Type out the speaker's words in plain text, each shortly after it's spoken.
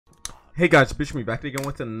Hey guys, Bishmii back again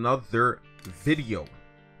with another video.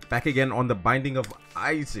 Back again on the Binding of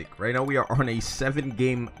Isaac. Right now we are on a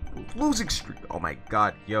 7-game losing streak. Oh my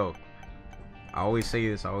god, yo. I always say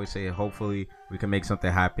this, hopefully we can make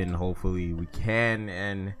something happen. Hopefully we can,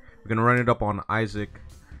 and we're gonna run it up on Isaac.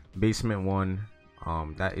 Basement 1.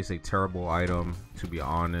 That is a terrible item, to be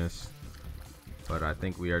honest. But I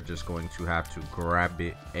think we are just going to have to grab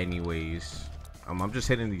it anyways. I'm just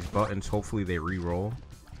hitting these buttons, hopefully they re-roll.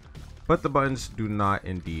 But the buttons do not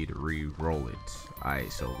indeed re-roll it.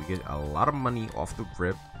 Alright, so we get a lot of money off the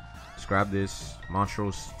rip. Let's grab this.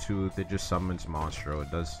 Monstro's Tooth. It just summons Monstro.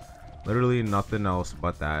 It does literally nothing else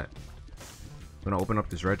but that. I'm gonna open up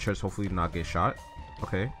this red chest, hopefully not get shot.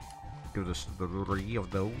 Okay. Give us 3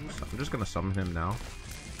 of those. I'm just gonna summon him now.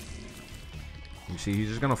 You see, he's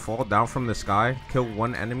just gonna fall down from the sky, kill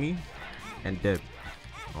one enemy, and dip.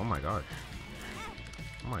 Oh my god.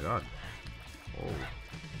 Oh my god. Oh.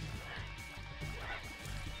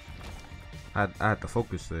 I had to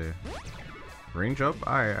focus there. Range up?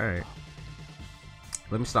 Alright.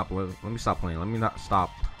 Let me stop playing. Let me not stop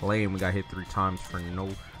playing. We got hit 3 times for no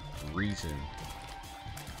reason.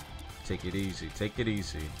 Take it easy. Take it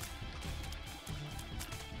easy.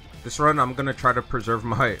 This run, I'm gonna try to preserve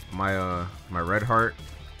my red heart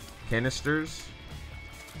canisters.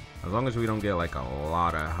 As long as we don't get like a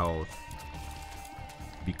lot of health.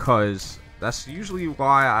 Because that's usually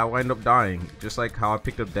why I wind up dying. Just like how I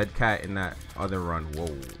picked up Dead Cat in that other run.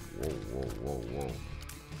 Whoa.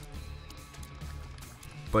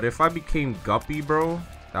 But if I became Guppy, bro,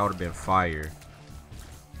 that would have been fire.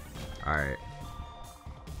 Alright.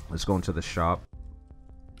 Let's go into the shop.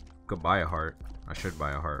 Could buy a heart. I should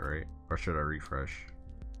buy a heart, right? Or should I refresh?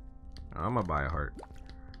 I'm gonna buy a heart.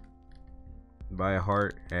 Buy a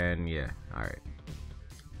heart, and yeah. Alright.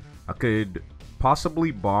 I could possibly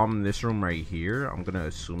bomb this room right here. I'm gonna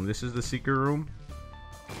assume this is the secret room.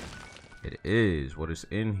 It is. What is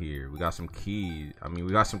in here? We got some keys. I mean,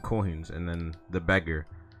 we got some coins, and then the beggar.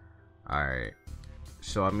 Alright.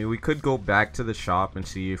 So, I mean, we could go back to the shop and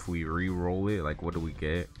see if we re-roll it. Like, what do we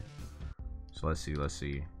get? So, let's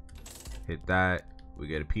see. Hit that. We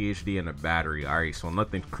get a PhD and a battery. Alright, so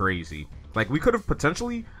nothing crazy. Like, we could have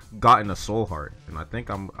potentially gotten a soul heart. And I think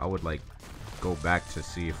I would, like, go back to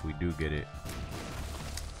see if we do get it.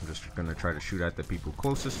 I'm just gonna try to shoot at the people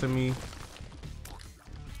closest to me.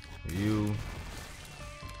 You.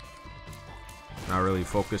 Not really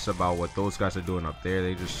focused about what those guys are doing up there.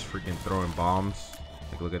 They just freaking throwing bombs.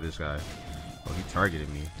 Like, look at this guy. Oh, he targeted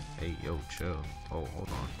me. Hey, yo, chill. Oh, hold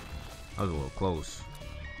on. That was a little close.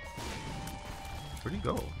 Where'd he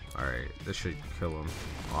go? Alright, this should kill him.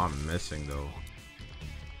 Oh, I'm missing, though.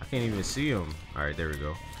 I can't even see him. Alright, there we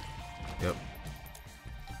go. Yep.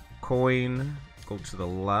 Coin. Go to the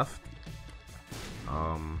left.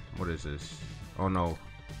 What is this? Oh, no.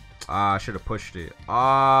 Ah, I should have pushed it.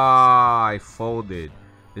 Ah, I folded.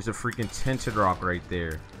 There's a freaking tinted rock right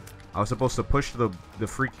there. I was supposed to push the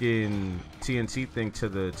freaking TNT thing to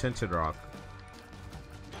the tinted rock.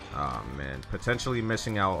 Ah, man. Potentially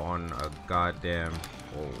missing out on a goddamn...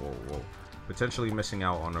 Whoa. Potentially missing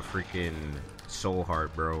out on a freaking soul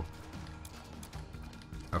heart, bro.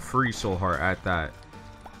 A free soul heart at that.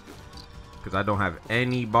 Because I don't have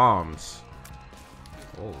any bombs.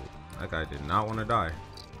 Oh, that guy did not want to die.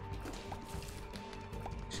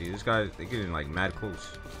 See, this guy, they're getting like mad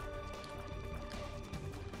close.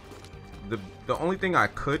 The only thing I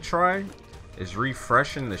could try is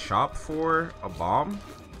refreshing the shop for a bomb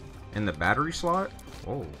in the battery slot.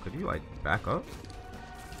 Oh, could you like back up?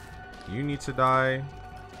 You need to die.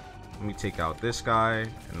 Let me take out this guy,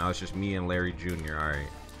 and now it's just me and Larry Jr. All right.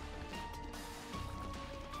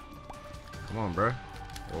 Come on, bruh.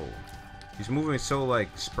 Whoa. He's moving so,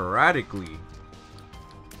 like, sporadically.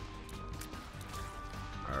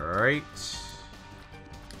 Alright.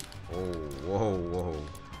 Oh, whoa.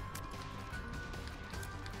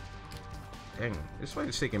 Dang, this fight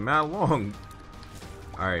is taking mad long.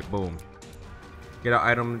 Alright, boom. Get our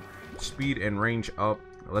item speed and range up.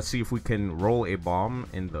 Let's see if we can roll a bomb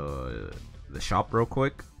in the shop real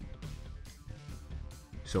quick.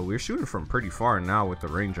 So we're shooting from pretty far now with the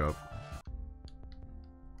range up.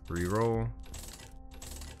 Reroll.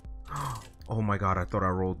 Oh my god, I thought I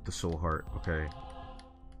rolled the soul heart. Okay.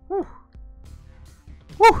 Whew.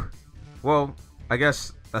 Well, I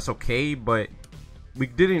guess that's okay, but we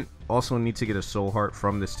didn't also need to get a soul heart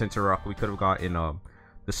from this tinted rock. We could have gotten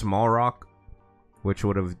the small rock, which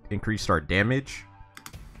would have increased our damage.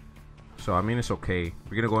 So I mean, it's okay.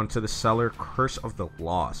 We're gonna go into the cellar. Curse of the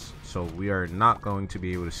Lost. So we are not going to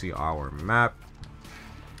be able to see our map.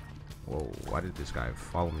 Whoa, why did this guy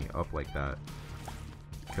follow me up like that?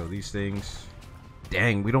 Kill these things.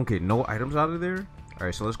 Dang, we don't get no items out of there. All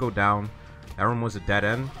right, so let's go down. That room was a dead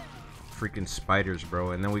end. Freaking spiders,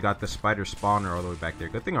 bro. And then we got the spider spawner all the way back there.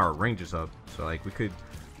 Good thing our range is up, so like we could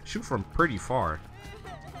shoot from pretty far.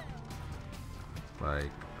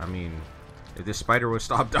 Like, I mean, if this spider would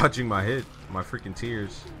stop dodging my hit, my freaking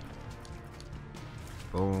tears.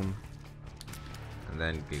 Boom. And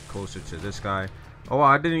then get closer to this guy. Oh,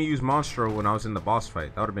 I didn't use Monstro when I was in the boss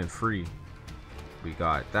fight. That would have been free. We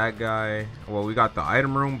got that guy. Well, we got the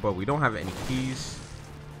item room, but we don't have any keys.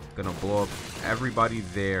 Gonna blow up everybody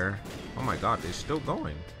there. Oh my god, they're still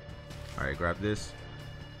going. Alright, grab this.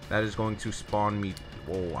 That is going to spawn me.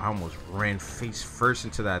 Whoa, I almost ran face first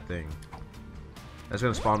into that thing. That's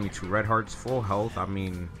gonna spawn me 2 red hearts, full health. I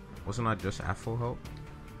mean, wasn't I just at full health?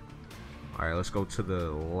 Alright, let's go to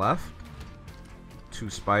the left.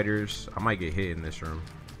 2 spiders. I might get hit in this room.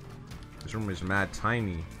 This room is mad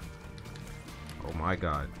tiny. Oh my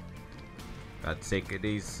god. Gotta take it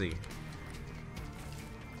easy.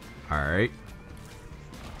 Alright.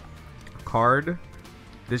 Card.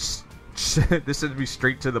 This this should be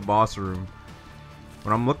straight to the boss room.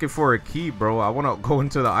 When I'm looking for a key, bro, I want to go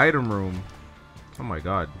into the item room. Oh my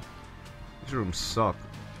god. These rooms suck.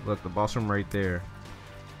 Look, the boss room right there.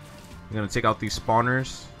 I'm gonna take out these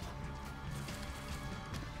spawners.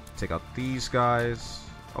 Take out these guys.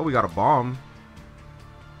 Oh, we got a bomb.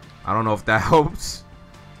 I don't know if that helps,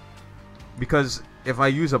 because if I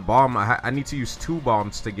use a bomb, I need to use 2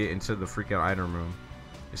 bombs to get into the freaking item room.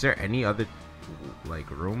 Is there any other like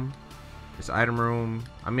room? This item room.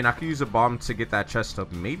 I mean, I could use a bomb to get that chest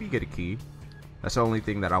up, maybe get a key. That's the only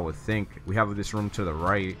thing that I would think. We have this room to the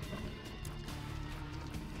right.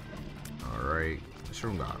 Alright, this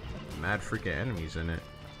room got mad freaking enemies in it.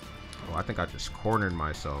 Oh, I think I just cornered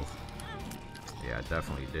myself. Yeah, I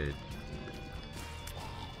definitely did.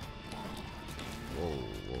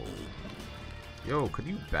 Whoa, whoa. Yo, could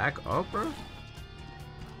you back up, bro?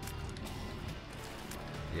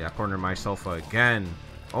 Yeah, I cornered myself again.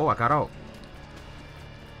 Oh, I got out.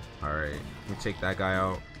 Alright, let me take that guy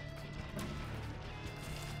out.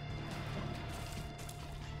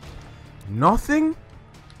 Nothing?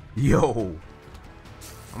 Yo.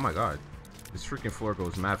 Oh my god. This freaking floor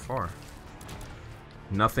goes mad far.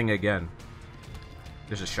 Nothing again.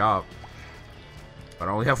 There's a shop, but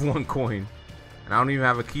I only have 1 coin. And I don't even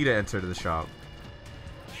have a key to enter the shop.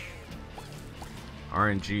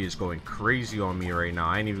 RNG is going crazy on me right now.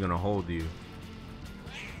 I ain't even gonna hold you.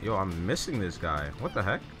 Yo, I'm missing this guy. What the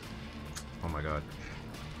heck? Oh my god.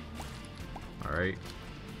 Alright.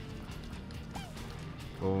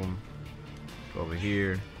 Boom. Go over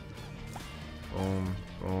here. Boom.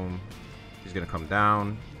 Boom. He's gonna come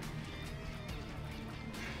down.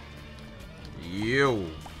 Yo. Why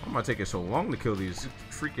am I taking so long to kill these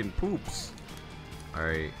freaking poops?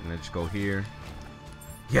 Alright, and then just go here.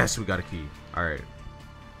 Yes, we got a key. Alright.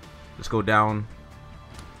 Let's go down.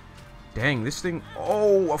 Dang, this thing.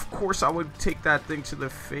 Oh, of course I would take that thing to the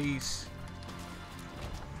face.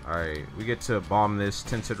 Alright, we get to bomb this.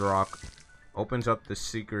 Tinted rock. Opens up the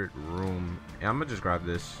secret room. Yeah, I'm gonna just grab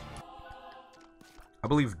this. I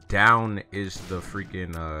believe down is the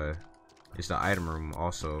freaking, is the item room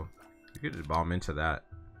also. You could just bomb into that.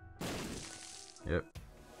 Yep.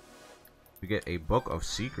 We get a book of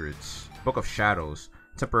secrets. Book of shadows.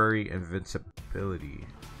 Temporary invincibility.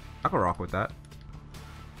 I can rock with that.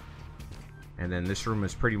 And then this room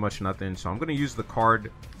is pretty much nothing. So I'm going to use the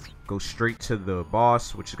card. Go straight to the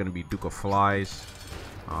boss, which is going to be Duke of Flies.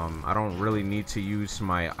 I don't really need to use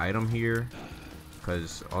my item here,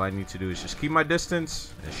 because all I need to do is just keep my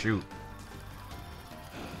distance and shoot.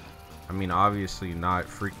 I mean, obviously not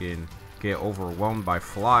freaking get overwhelmed by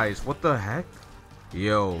flies. What the heck?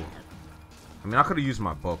 Yo. I mean, I could have used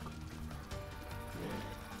my book.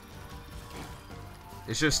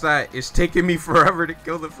 It's just that it's taking me forever to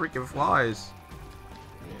kill the freaking flies.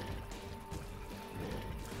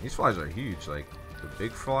 These flies are huge. Like, the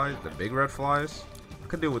big flies, the big red flies. I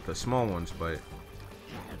could deal with the small ones, but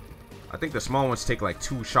I think the small ones take like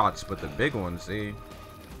 2 shots, but the big ones, they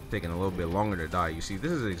taking a little bit longer to die. You see,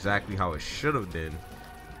 this is exactly how it should have been.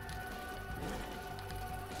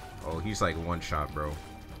 Oh, he's like 1 shot, bro.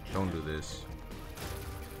 Don't do this.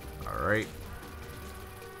 Alright.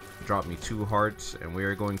 Drop me 2 hearts, and we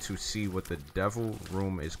are going to see what the devil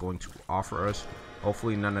room is going to offer us.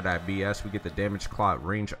 Hopefully none of that BS. We get the damage clot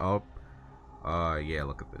range up. Yeah,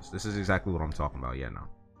 look at this. This is exactly what I'm talking about. Yeah, no.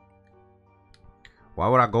 Why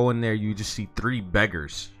would I go in there? You just see 3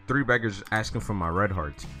 beggars. 3 beggars asking for my red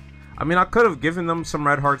hearts. I mean, I could have given them some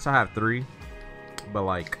red hearts. I have 3. But,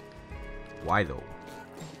 like, why though?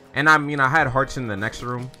 And I mean, I had hearts in the next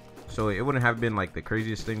room. So it wouldn't have been like the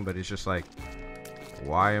craziest thing, but it's just like,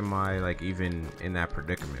 why am I like even in that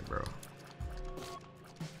predicament, bro?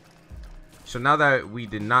 So now that we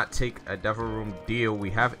did not take a devil room deal, we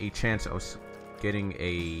have a chance of getting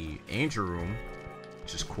a angel room,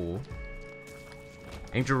 which is cool.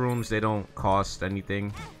 Angel rooms, they don't cost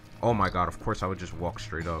anything. Oh my god, of course I would just walk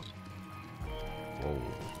straight up. Whoa.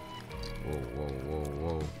 Whoa, whoa, whoa,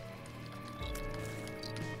 whoa.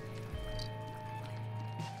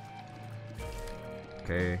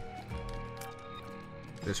 Okay.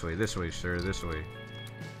 This way, sir, this way.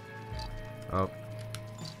 Up.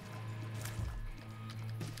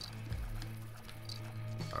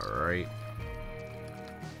 Alright.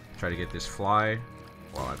 Try to get this fly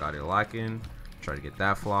while I got it locking. Try to get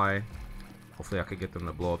that fly. Hopefully I could get them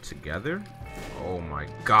to blow up together. Oh my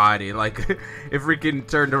god, it like it freaking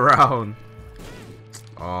turned around.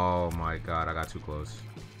 Oh my god, I got too close.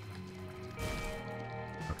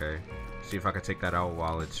 Okay. See if I can take that out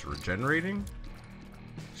while it's regenerating.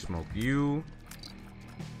 Smoke you.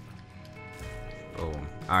 Boom.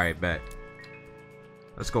 Alright, bet.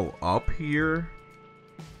 Let's go up here.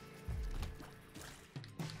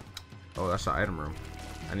 Oh, that's the item room.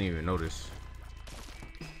 I didn't even notice.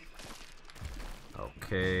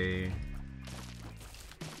 Okay.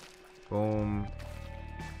 Boom.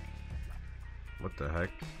 What the heck?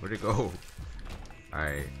 Where'd it go?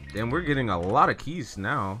 Alright. Then we're getting a lot of keys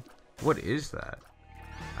now. What is that?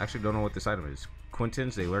 I actually don't know what this item is.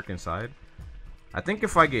 Quintins, they lurk inside. I think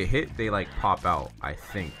if I get hit, they like pop out. I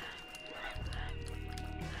think.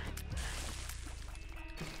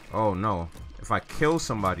 Oh no. If I kill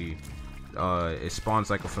somebody, it spawns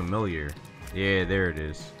like a familiar. Yeah, there it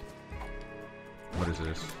is. What is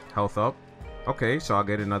this? Health up. Okay, so I'll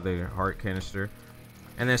get another heart canister.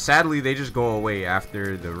 And then sadly, they just go away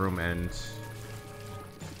after the room ends.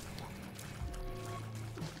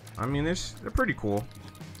 I mean, they're pretty cool.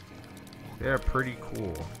 They're pretty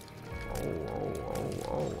cool.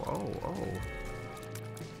 Oh.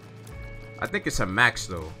 I think it's a max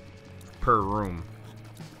though, per room.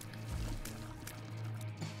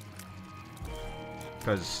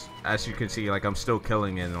 Because as you can see, like I'm still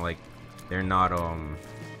killing and like they're not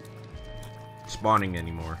spawning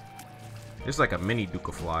anymore. It's like a mini Duke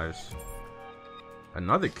of Flies.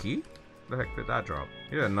 Another key? The heck did that drop?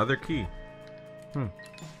 Yeah, another key.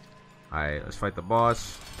 Alright, let's fight the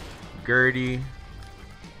boss. Gertie.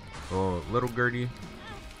 Oh, little Gertie.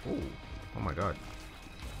 Oh my god.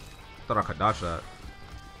 Thought I could dodge that.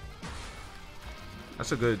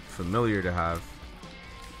 That's a good familiar to have.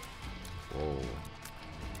 Whoa.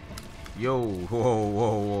 Yo,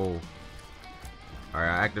 whoa. Alright,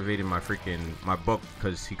 I activated my book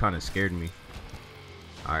because he kind of scared me.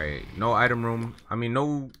 Alright, no item room. I mean,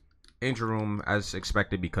 no angel room as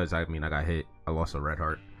expected because I got hit. I lost a red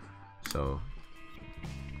heart. So,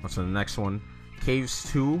 what's the next one?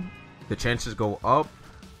 Caves 2. The chances go up.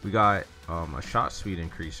 We got a shot speed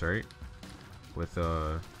increase, right? With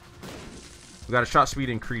we got a shot speed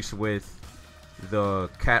increase with the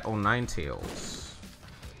cat o' nine tails.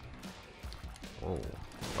 Oh,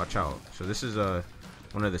 watch out. So this is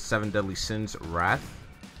one of the 7 deadly sins, Wrath.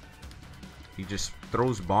 He just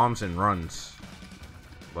throws bombs and runs,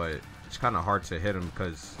 but it's kind of hard to hit him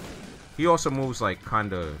because he also moves like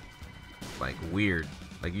kind of like weird.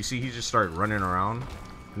 Like you see, he just started running around.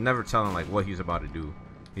 I'm never telling like what he's about to do.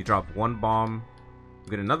 He dropped one bomb,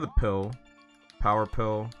 get another pill, power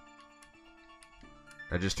pill.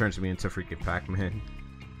 That just turns me into freaking Pac-Man.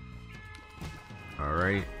 All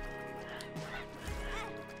right.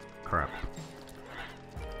 Crap.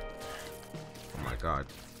 Oh my god.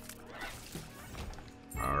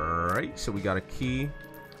 Alright, so we got a key.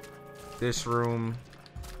 This room.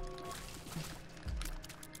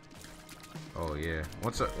 Oh yeah.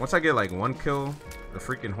 Once I get like 1 kill, the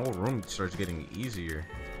freaking whole room starts getting easier,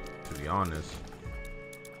 to be honest.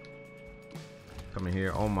 Come in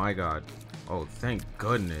here. Oh my god. Oh, thank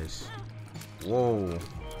goodness. Whoa.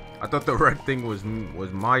 I thought the red thing was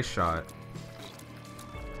my shot.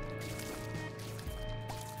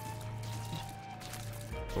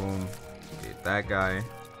 Boom. Get that guy.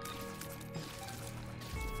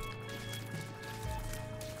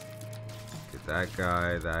 Get that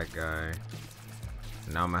guy.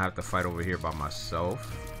 Now I'm gonna have to fight over here by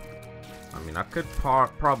myself. I mean, I could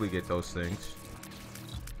probably get those things.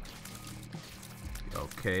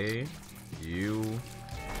 Okay. You.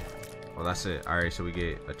 Oh, that's it. Alright, so we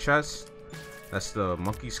get a chest. That's the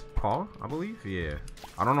monkey's paw, I believe. Yeah.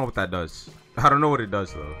 I don't know what that does. I don't know what it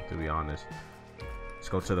does, though, to be honest. Let's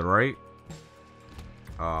go to the right.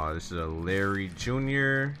 This is a Larry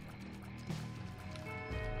Jr.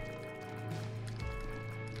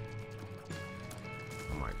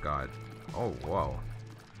 god. Oh, whoa.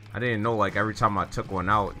 I didn't know, like, every time I took one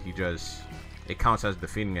out, it counts as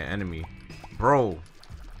defeating an enemy. Bro,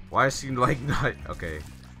 why is he, like, not... Okay.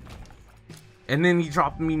 And then he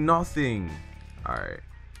dropped me nothing. Alright.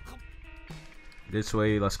 This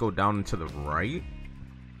way, let's go down and to the right.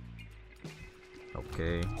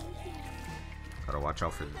 Okay. Gotta watch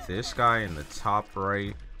out for this guy in the top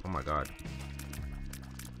right. Oh my god.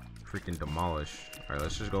 Freaking demolish. Alright,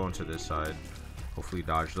 let's just go into this side. Hopefully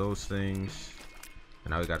dodge those things.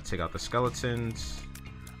 And now we gotta take out the skeletons.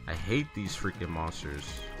 I hate these freaking monsters.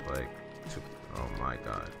 Like, oh my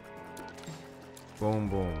god. Boom,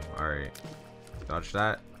 boom. Alright. Dodge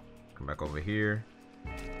that. Come back over here.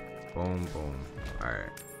 Boom, boom. Alright.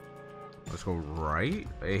 Let's go right.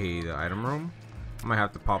 Hey, the item room. I might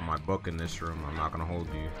have to pop my book in this room. I'm not gonna hold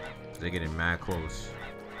you. They're getting mad close.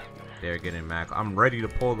 They're getting mad. I'm ready to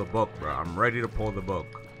pull the book, bro. I'm ready to pull the book.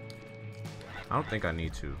 I don't think I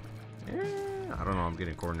need to. I don't know. I'm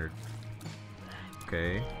getting cornered.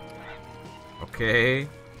 Okay. Okay.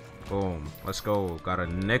 Boom. Let's go. Got a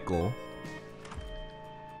nickel.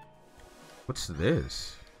 What's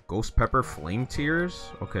this? Ghost pepper flame tears?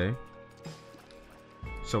 Okay.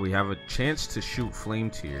 So we have a chance to shoot flame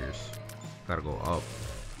tears. Gotta go up.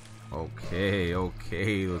 Okay,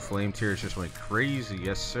 okay. The flame tears just went crazy.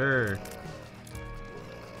 Yes, sir.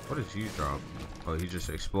 What does he drop? Oh, he just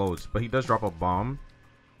explodes. But he does drop a bomb.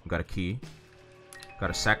 Got a key. Got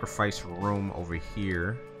a sacrifice room over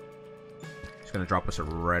here. He's gonna drop us a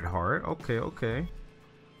red heart. Okay, okay.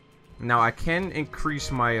 Now I can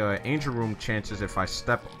increase my angel room chances if I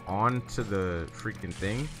step onto the freaking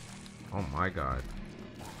thing. Oh my god.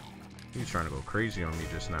 He's trying to go crazy on me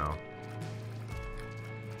just now.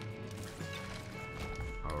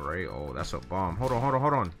 Alright, oh, that's a bomb. Hold on, hold on,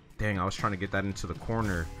 hold on. Dang, I was trying to get that into the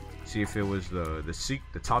corner. See if it was the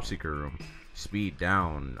top secret room. Speed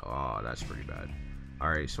down. Oh, that's pretty bad.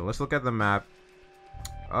 Alright, so let's look at the map.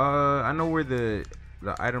 I know where the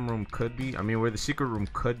item room could be. I mean, where the secret room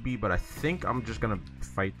could be, but I think I'm just gonna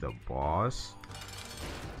fight the boss.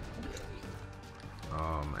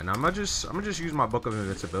 And I'm gonna just use my book of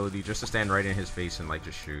invincibility just to stand right in his face and like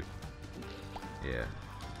just shoot. Yeah.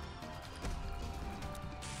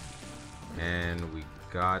 And we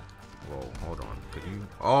got. Whoa, hold on. Could you?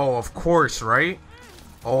 Oh, of course, right?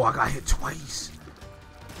 Oh, I got hit twice.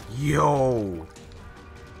 Yo.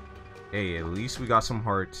 Hey, at least we got some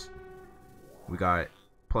hearts. We got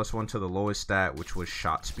 +1 to the lowest stat, which was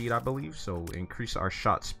shot speed, I believe. So increase our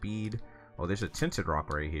shot speed. Oh, there's a tinted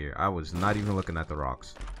rock right here. I was not even looking at the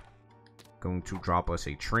rocks. Going to drop us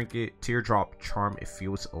a trinket. Teardrop charm. It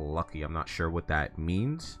feels lucky. I'm not sure what that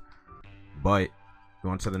means. But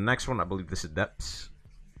going to the next one. I believe this is depths.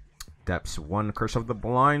 Depths 1. Curse of the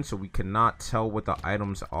blind. So we cannot tell what the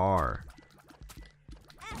items are.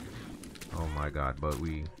 Oh my god. But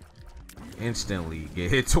we instantly get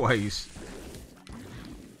hit twice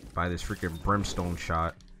by this freaking brimstone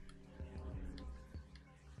shot.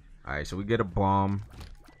 Alright, so we get a bomb.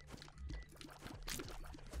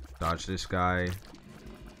 Dodge this guy.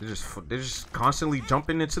 They're just constantly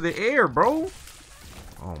jumping into the air, bro.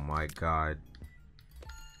 Oh my god.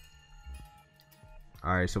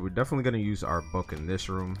 Alright, so we're definitely gonna use our book in this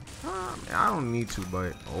room. I don't need to,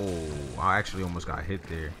 but oh, I actually almost got hit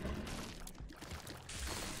there.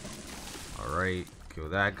 Alright, kill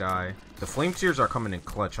that guy. The flame tears are coming in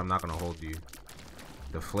clutch. I'm not gonna hold you.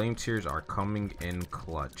 The flame tears are coming in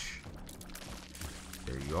clutch.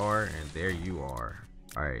 There you are, and there you are.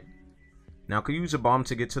 Alright. Now, I could use a bomb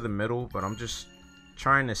to get to the middle, but I'm just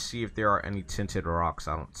trying to see if there are any tinted rocks.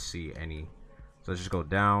 I don't see any. So let's just go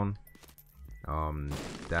down.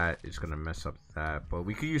 That is going to mess up that. But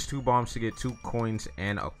we could use 2 bombs to get 2 coins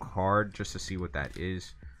and a card just to see what that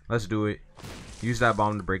is. Let's do it. Use that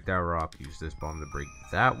bomb to break that rock. Use this bomb to break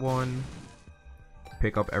that one.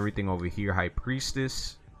 Pick up everything over here. High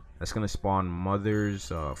priestess. That's gonna spawn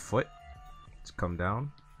mother's foot. Let's come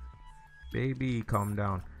down. Baby, calm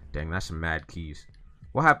down. Dang, that's some mad keys.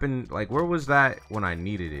 What happened? Like, where was that when I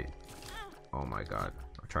needed it? Oh my god.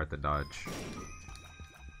 I tried to dodge.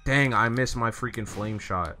 Dang, I missed my freaking flame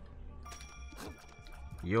shot.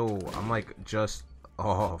 Yo, I'm like just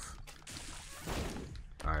off.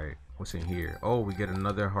 Alright, what's in here? Oh, we get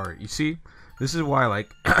another heart. You see? This is why,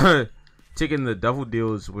 like, taking the devil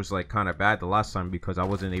deals was like kind of bad the last time because I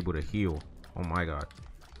wasn't able to heal. Oh my god.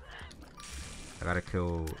 I gotta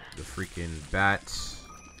kill the freaking bats.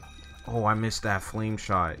 Oh, I missed that flame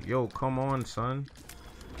shot. Yo, come on, son.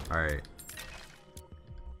 Alright.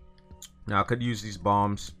 Now, I could use these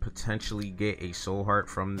bombs, potentially get a soul heart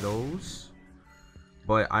from those.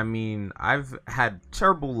 But, I mean, I've had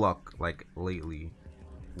terrible luck, like, lately.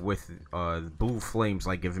 with blue flames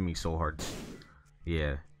like giving me soul hearts.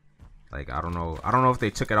 Yeah. Like I don't know if they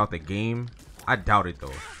took it out the game. I doubt it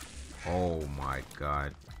though. Oh my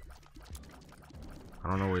god. I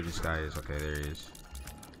don't know where this guy is. Okay, there he is.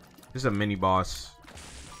 This is a mini boss.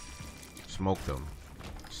 Smoked him.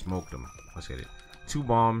 Smoked him. Let's get it. 2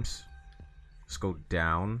 bombs. Let's go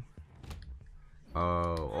down.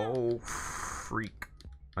 Oh freak.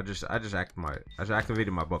 I just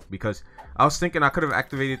activated my book because I was thinking I could have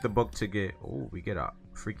activated the book to get, oh, we get a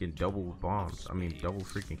freaking double bombs. I mean double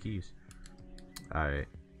freaking keys. Alright.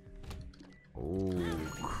 Oh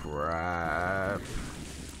crap.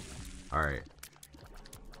 Alright.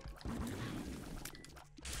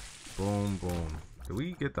 Boom boom. Did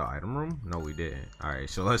we get the item room? No, we didn't. Alright,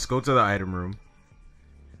 so let's go to the item room.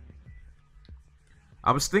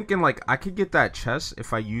 I was thinking like I could get that chest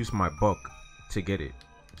if I use my book to get it.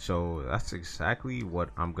 So that's exactly what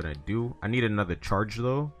I'm gonna do. I need another charge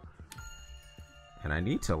though. And I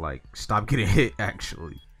need to like stop getting hit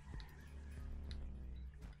actually.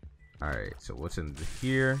 Alright, so what's in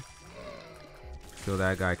here? Kill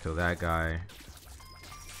that guy, kill that guy.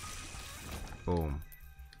 Boom.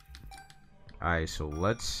 Alright, so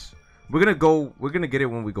we're gonna get it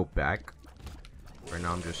when we go back. Right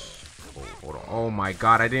now I'm just, oh, hold on. Oh my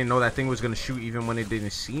god, I didn't know that thing was gonna shoot even when it didn't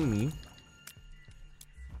see me.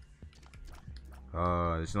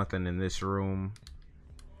 There's nothing in this room.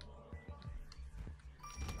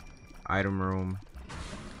 Item room.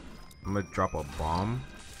 I'm gonna drop a bomb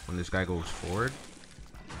when this guy goes forward.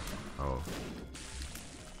 Oh.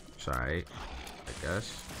 It's alright, I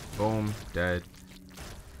guess. Boom, dead.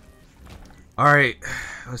 Alright,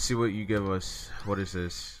 let's see what you give us. What is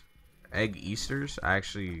this? Egg Easters? I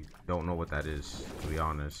actually don't know what that is, to be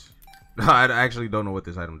honest. I actually don't know what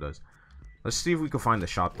this item does. Let's see if we can find the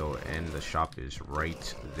shop though, and the shop is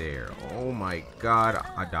right there. Oh my god,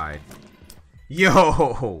 I died.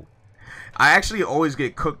 Yo! I actually always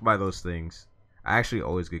get cooked by those things. Damn,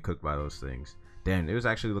 it was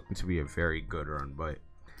actually looking to be a very good run, but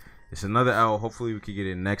it's another L. Hopefully we can get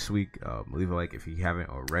it next week. Leave a like if you haven't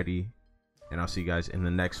already. And I'll see you guys in the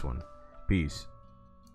next one. Peace.